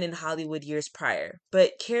was done in Hollywood years prior.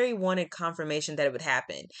 But Cary wanted confirmation that it would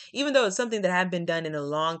happen. Even though it's something that hadn't been done in a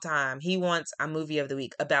long time, he wants a movie of the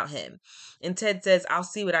week about him. And Ted says, "I'll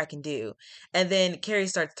see what I can do." And then Cary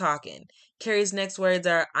starts talking. Cary's next words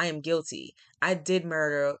are, "I am guilty. I did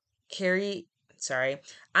murder Cary. Sorry.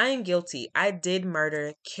 I am guilty. I did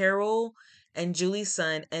murder Carol and Julie's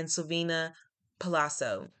son and Sylvina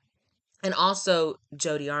Palazzo. And also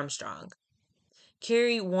Jody Armstrong."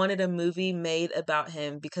 Cary wanted a movie made about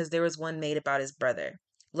him because there was one made about his brother.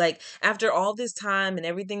 Like, after all this time and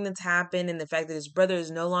everything that's happened and the fact that his brother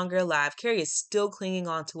is no longer alive, Cary is still clinging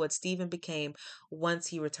on to what Stephen became once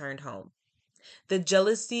he returned home. The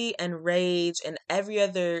jealousy and rage and every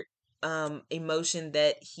other emotion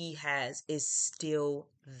that he has is still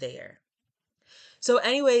there. So,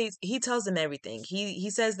 anyways, he tells them everything.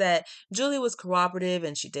 He says that Julie was cooperative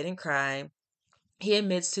and she didn't cry. He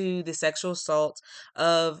admits to the sexual assault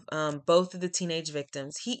of both of the teenage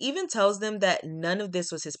victims. He even tells them that none of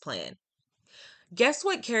this was his plan. Guess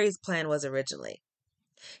what Cary's plan was originally?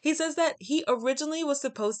 He says that he originally was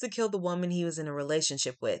supposed to kill the woman he was in a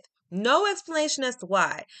relationship with. No explanation as to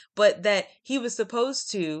why, but that he was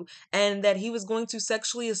supposed to, and that he was going to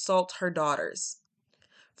sexually assault her daughters.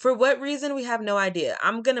 For what reason, we have no idea.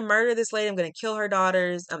 I'm going to murder this lady. I'm going to kill her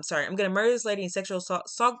daughters. I'm sorry. I'm going to murder this lady and sexually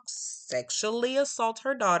assault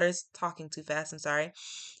her daughters. Talking too fast. I'm sorry.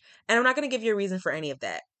 And I'm not going to give you a reason for any of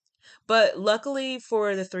that. But luckily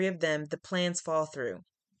for the three of them, the plans fall through.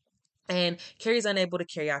 And Cary's unable to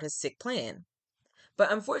carry out his sick plan.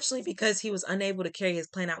 But unfortunately, because he was unable to carry his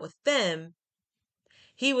plan out with them,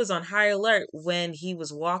 he was on high alert when he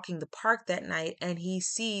was walking the park that night and he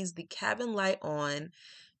sees the cabin light on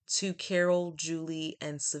to Carol, Julie,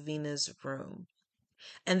 and Savina's room.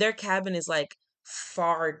 And their cabin is like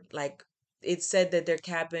far, like it said that their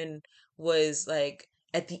cabin was like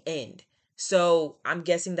at the end. So I'm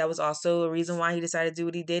guessing that was also a reason why he decided to do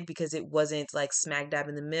what he did, because it wasn't like smack dab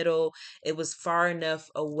in the middle. It was far enough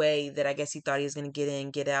away that I guess he thought he was going to get in,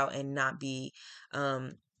 get out, and not be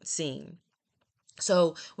um, seen.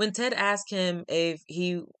 So when Ted asked him if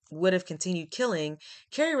he would have continued killing,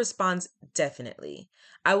 Cary responds, "Definitely.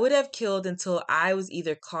 I would have killed until I was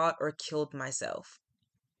either caught or killed myself."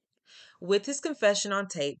 With his confession on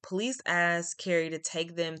tape, police asked Cary to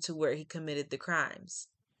take them to where he committed the crimes.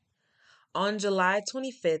 On July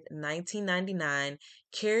 25th, 1999,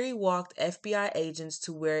 Cary walked FBI agents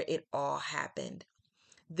to where it all happened.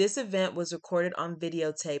 This event was recorded on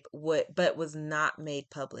videotape but was not made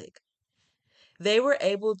public. They were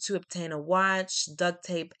able to obtain a watch, duct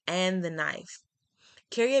tape, and the knife.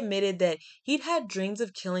 Cary admitted that he'd had dreams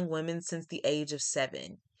of killing women since the age of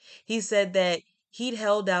 7. He said that he'd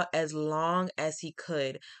held out as long as he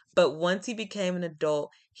could, but once he became an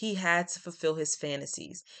adult, he had to fulfill his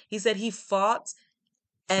fantasies. He said he fought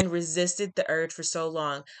and resisted the urge for so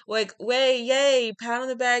long. Like, wait, yay, pat on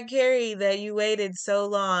the back, Cary, that you waited so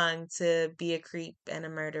long to be a creep and a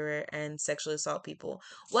murderer and sexually assault people.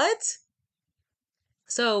 What?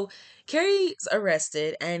 So, Cary's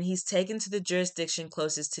arrested and he's taken to the jurisdiction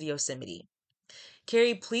closest to the Yosemite.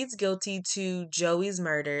 Cary pleads guilty to Joey's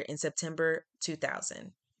murder in September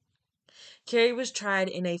 2000. Cary was tried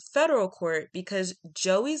in a federal court because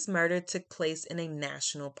Joey's murder took place in a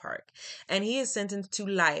national park, and he is sentenced to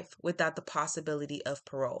life without the possibility of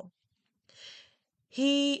parole.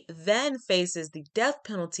 He then faces the death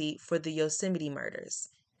penalty for the Yosemite murders.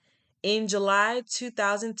 In July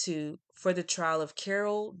 2002, for the trial of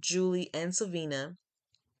Carol, Julie, and Savina,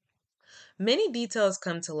 many details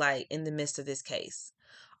come to light in the midst of this case.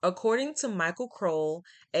 According to Michael Kroll,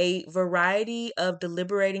 a variety of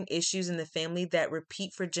deliberating issues in the family that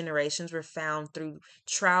repeat for generations were found through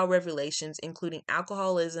trial revelations, including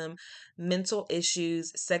alcoholism, mental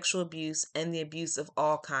issues, sexual abuse, and the abuse of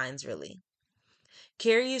all kinds, really.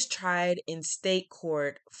 Cary is tried in state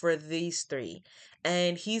court for these three,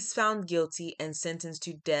 and he's found guilty and sentenced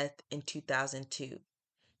to death in 2002.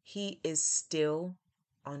 He is still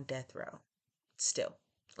on death row. Still.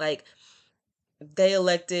 Like, they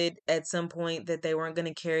elected at some point that they weren't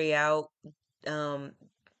going to carry out um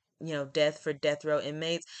death for death row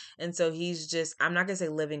inmates, and so he's just, I'm not going to say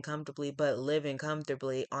living comfortably, but living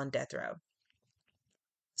comfortably on death row.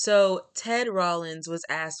 So Ted Rollins was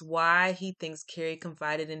asked why he thinks Cary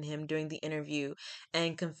confided in him during the interview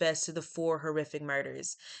and confessed to the 4 horrific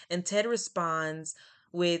murders. And Ted responds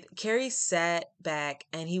with, Cary sat back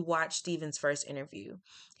and he watched Stephen's first interview.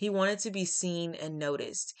 He wanted to be seen and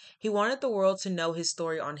noticed. He wanted the world to know his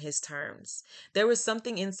story on his terms. There was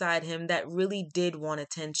something inside him that really did want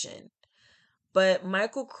attention. But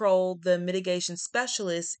Michael Kroll, the mitigation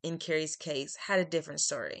specialist in Cary's case, had a different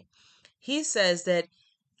story. He says that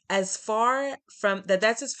that's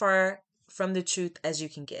as far from the truth as you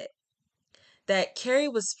can get. That Cary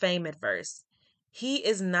was fame adverse. He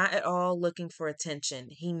is not at all looking for attention.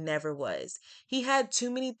 He never was. He had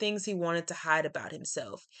too many things he wanted to hide about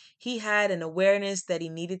himself. He had an awareness that he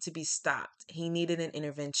needed to be stopped. He needed an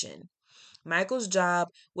intervention. Michael's job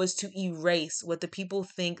was to erase what the people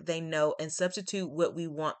think they know and substitute what we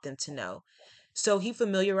want them to know. So he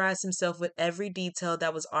familiarized himself with every detail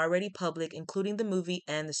that was already public, including the movie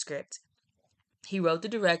and the script. He wrote the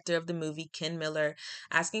director of the movie, Ken Miller,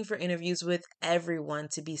 asking for interviews with everyone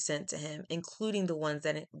to be sent to him, including the ones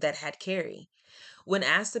that had Cary. When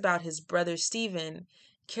asked about his brother Stephen,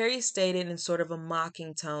 Cary stated in sort of a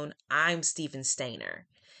mocking tone, "I'm Stephen Stayner."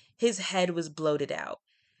 His head was bloated out.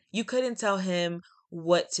 You couldn't tell him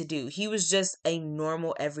what to do. He was just a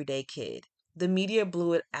normal, everyday kid. The media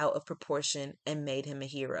blew it out of proportion and made him a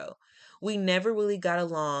hero. We never really got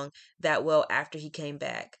along that well after he came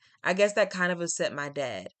back. I guess that kind of upset my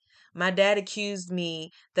dad. My dad accused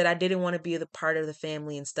me that I didn't want to be a part of the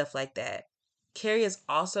family and stuff like that. Cary is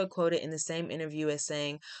also quoted in the same interview as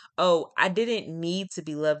saying, "Oh, I didn't need to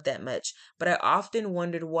be loved that much, but I often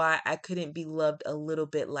wondered why I couldn't be loved a little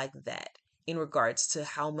bit like that," in regards to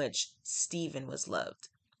how much Stephen was loved.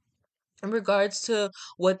 In regards to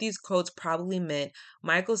what these quotes probably meant,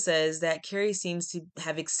 Michael says that Cary seems to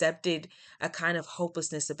have accepted a kind of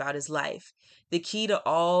hopelessness about his life. The key to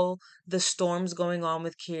all the storms going on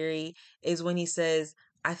with Cary is when he says,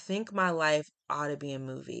 "I think my life ought to be a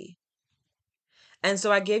movie." And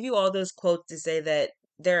so I gave you all those quotes to say that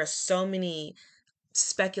there are so many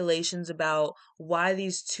speculations about why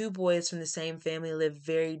these two boys from the same family live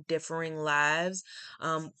very differing lives.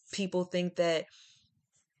 People think that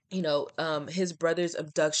his brother's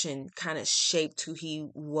abduction kind of shaped who he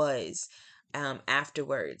was.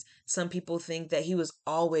 afterwards. Some people think that he was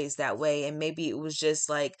always that way, and maybe it was just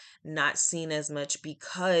like not seen as much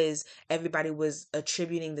because everybody was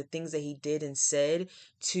attributing the things that he did and said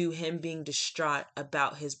to him being distraught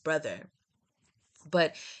about his brother.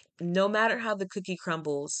 But no matter how the cookie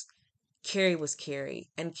crumbles, Cary was Cary,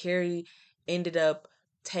 and Cary ended up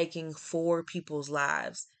taking 4 people's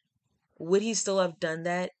lives. Would he still have done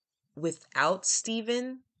that without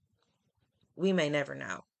Stephen? We may never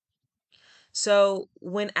know. So,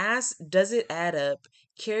 when asked, does it add up?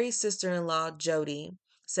 Carrie's sister in law, Jody,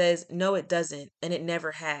 says, no, it doesn't, and it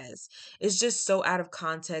never has. It's just so out of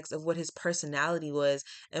context of what his personality was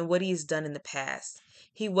and what he's done in the past.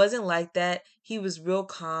 He wasn't like that. He was real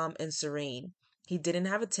calm and serene. He didn't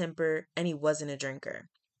have a temper, and he wasn't a drinker.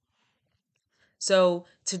 So,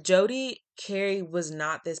 to Jody, Cary was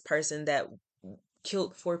not this person that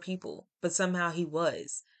killed 4 people, but somehow he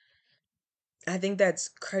was. I think that's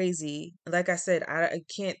crazy. Like I said, I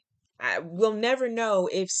can't. I will never know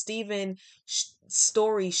if Stephen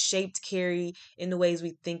story shaped Cary in the ways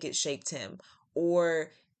we think it shaped him,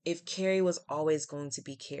 or if Cary was always going to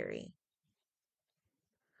be Cary.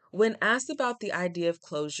 When asked about the idea of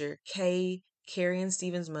closure, Cary and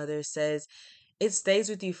Stephen's mother, says it stays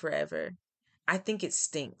with you forever. I think it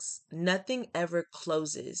stinks. Nothing ever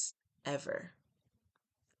closes, ever.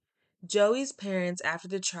 Joey's parents, after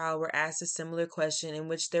the trial, were asked a similar question, in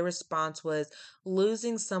which their response was,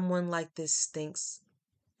 losing someone like this stinks,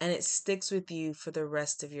 and it sticks with you for the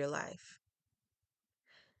rest of your life.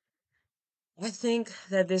 I think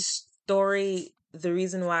that this story, the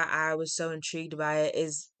reason why I was so intrigued by it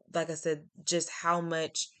is, like I said, just how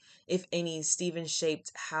much, if any, Stephen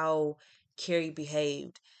shaped how Cary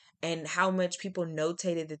behaved, and how much people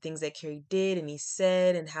notated the things that Cary did and he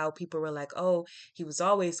said, and how people were like, oh, he was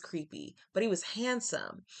always creepy, but he was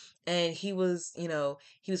handsome. And he was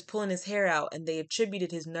pulling his hair out, and they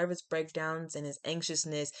attributed his nervous breakdowns and his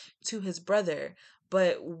anxiousness to his brother.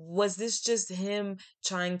 But was this just him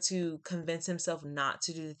trying to convince himself not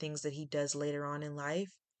to do the things that he does later on in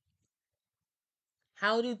life?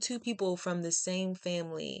 How do 2 people from the same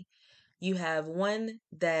family, you have one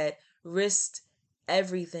that risked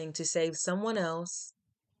everything to save someone else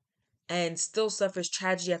and still suffers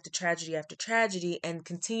tragedy after tragedy after tragedy and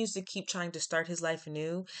continues to keep trying to start his life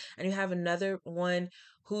anew. And you have another one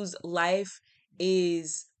whose life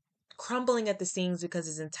is crumbling at the seams because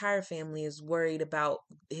his entire family is worried about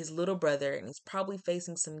his little brother and he's probably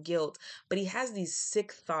facing some guilt, but he has these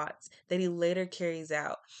sick thoughts that he later carries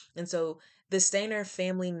out. And so the Stayner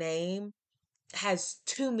family name has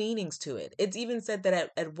 2 meanings to it. It's even said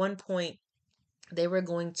that at one point they were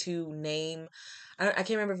going to name, I can't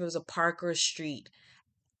remember if it was a park or a street.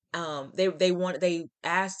 They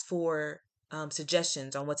asked for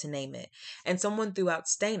suggestions on what to name it, and someone threw out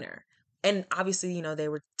Stayner. And obviously, they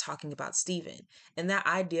were talking about Stephen, and that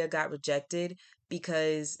idea got rejected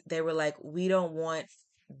because they were like, we don't want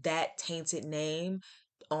that tainted name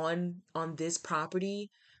on this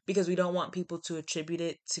property, because we don't want people to attribute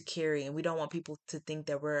it to Cary, and we don't want people to think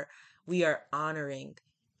that we are honoring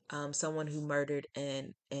someone who murdered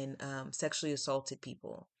and sexually assaulted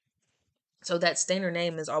people. So that Stayner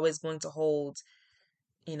name is always going to hold,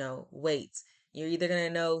 weight. You're either going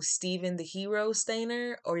to know Stephen the hero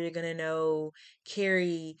Stayner, or you're going to know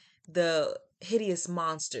Cary the hideous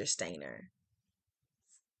monster Stayner.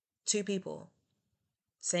 2 people,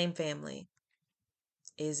 same family.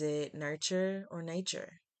 Is it nurture or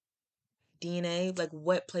nature? DNA, like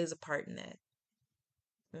what plays a part in that?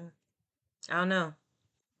 I don't know.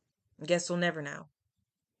 Guess we'll never know.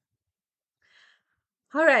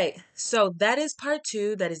 All right, so that is part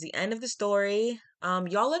 2. That is the end of the story.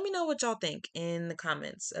 Y'all let me know what y'all think in the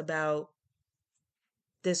comments about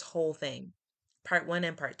this whole thing, part 1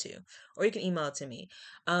 and part 2, or you can email it to me.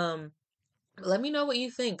 Let me know what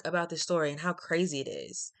you think about this story and how crazy it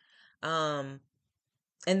is. And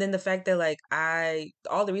then the fact that, like,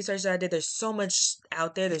 all the research that I did, there's so much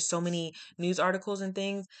out there. There's so many news articles and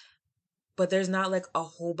things, but there's not like a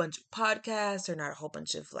whole bunch of podcasts or not a whole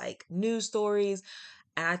bunch of like news stories.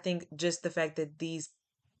 And I think just the fact that these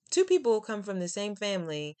 2 people come from the same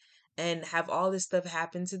family and have all this stuff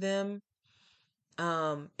happen to them,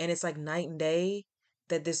 and it's like night and day,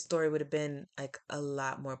 that this story would have been like a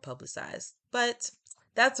lot more publicized. But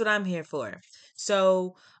that's what I'm here for.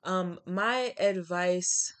 So, my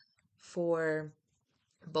advice for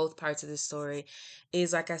both parts of the story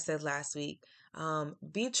is, like I said last week,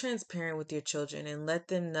 be transparent with your children and let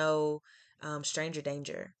them know stranger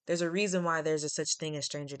danger. There's a reason why there's a such thing as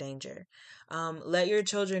stranger danger. Let your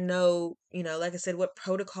children know, like I said, what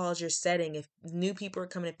protocols you're setting. If new people are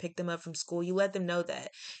coming to pick them up from school, you let them know that.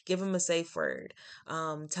 Give them a safe word.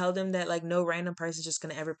 Tell them that like no random person's just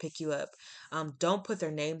gonna ever pick you up. Don't put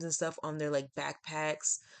their names and stuff on their like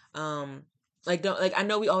backpacks. Don't like I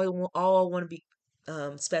know we all want to be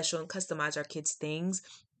special and customize our kids' things,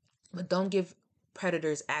 but don't give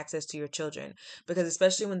predators access to your children, because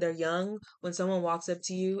especially when they're young, when someone walks up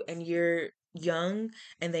to you and you're young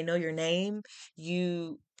and they know your name,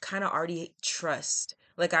 you kind of already trust.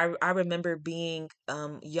 Like I remember being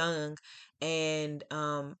young and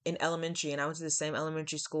in elementary, and I went to the same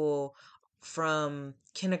elementary school from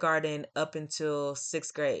kindergarten up until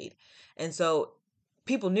 6th grade. And so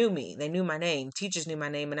people knew me. They knew my name. Teachers knew my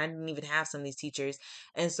name, and I didn't even have some of these teachers.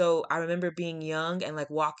 And so I remember being young and like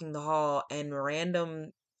walking the hall, and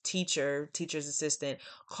random teacher's assistant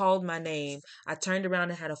called my name. I turned around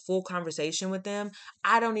and had a full conversation with them.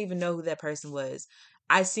 I don't even know who that person was.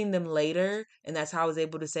 I seen them later, and that's how I was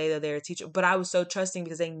able to say that they're a teacher. But I was so trusting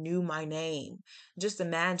because they knew my name. Just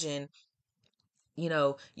imagine,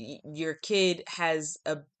 your kid has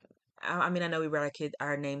I mean, I know we write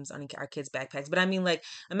our names on our kids' backpacks, but I mean, like,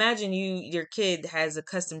 imagine your kid has a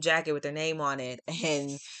custom jacket with their name on it and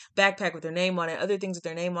backpack with their name on it, other things with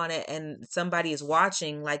their name on it, and somebody is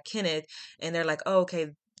watching, like Kenneth, and they're like, oh, okay,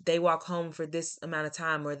 they walk home for this amount of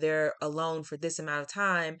time, or they're alone for this amount of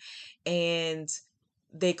time, and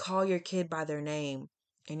they call your kid by their name,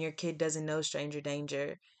 and your kid doesn't know stranger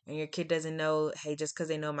danger, and your kid doesn't know, hey, just because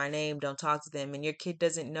they know my name, don't talk to them, and your kid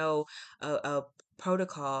doesn't know a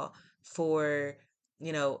protocol for,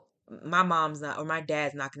 you know, my mom's not, or my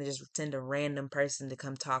dad's not going to just send a random person to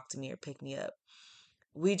come talk to me or pick me up.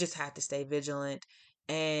 We just have to stay vigilant.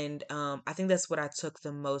 And I think that's what I took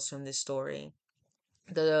the most from this story.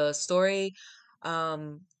 The story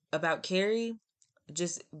about Cary,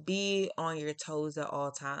 just be on your toes at all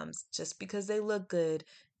times. Just because they look good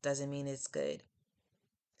doesn't mean it's good.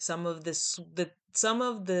 Some of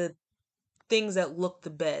the things that look the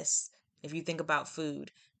best, if you think about food,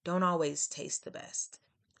 don't always taste the best.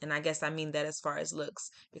 And I guess I mean that as far as looks,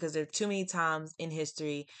 because there are too many times in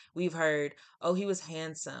history we've heard, oh, he was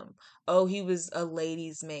handsome. Oh, he was a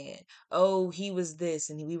ladies' man. Oh, he was this,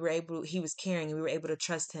 and he was caring, and we were able to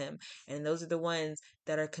trust him. And those are the ones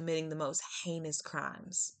that are committing the most heinous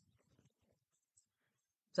crimes.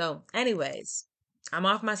 So, anyways, I'm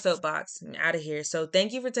off my soapbox. I'm out of here. So,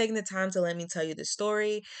 thank you for taking the time to let me tell you the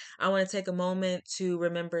story. I want to take a moment to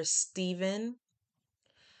remember Stephen,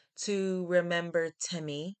 to remember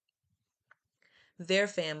Timmy, their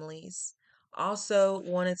families. Also,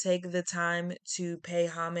 want to take the time to pay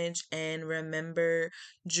homage and remember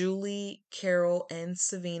Julie, Carol, and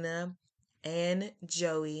Savina, and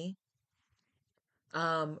Joey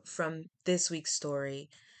from this week's story.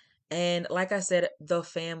 And like I said, the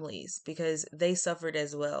families, because they suffered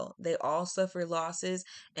as well. They all suffered losses.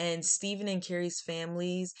 And Stephen and Cary's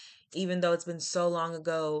families, even though it's been so long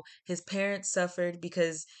ago, his parents suffered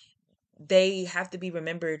because they have to be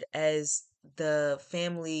remembered as the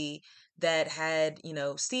family that had,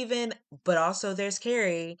 Stephen, but also there's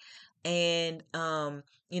Cary. And,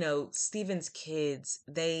 Stephen's kids,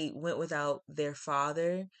 they went without their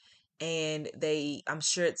father, and I'm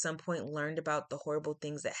sure at some point learned about the horrible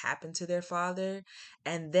things that happened to their father,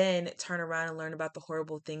 and then turn around and learn about the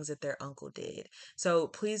horrible things that their uncle did. So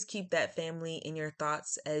please keep that family in your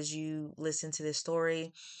thoughts as you listen to this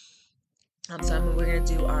story. We're going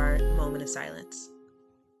to do our moment of silence.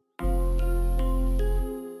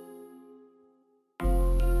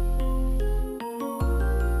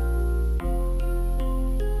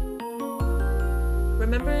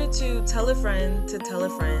 Remember to tell a friend, to tell a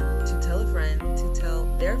friend, to tell a friend, to tell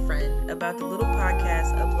their friend about the little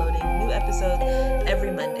podcast uploading new episodes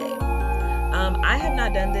every Monday. I have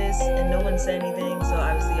not done this, and no one said anything, so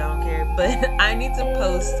obviously y'all don't care, but I need to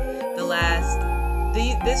post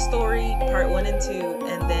this story, part 1 and 2,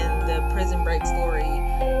 and then the prison break story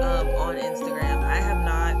on Instagram. I have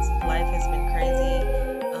not. Life has been crazy,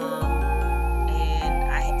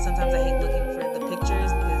 and sometimes I hate looking for the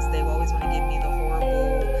pictures because they always want to give me the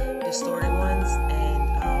horrible, distorted ones, and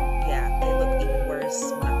they look even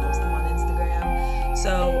worse when I post them on Instagram.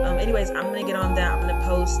 So, anyways, I'm gonna get on that. I'm gonna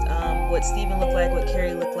post what Stephen looked like, what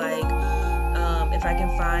Cary looked like. If I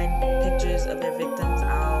can find pictures of their victims,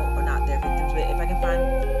 or not their victims, but if I can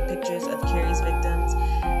find pictures of Cary's victims,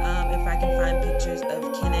 if I can find pictures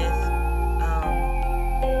of Kenneth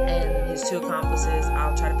and his 2 accomplices,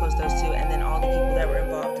 I'll try to post those too, and then all the people that were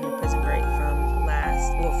involved in the prison break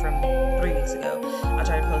from 3 weeks ago, I'll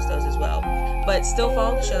try to post those as well. But still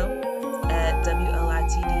follow the show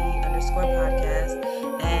WLITD_podcast,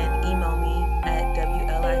 and email me at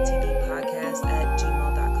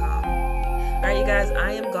WLITDpodcast@gmail.com. All right, you guys,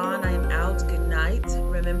 I am gone. I am out. Good night.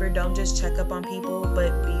 Remember, don't just check up on people,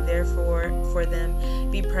 but be there for them.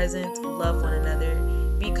 Be present. Love one another.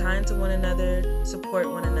 Be kind to one another.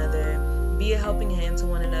 Support one another. Be a helping hand to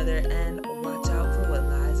one another, and watch out for what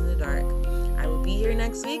lies in the dark. I will be here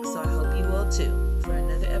next week, so I hope you will too, for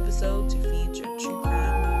another episode to feed your true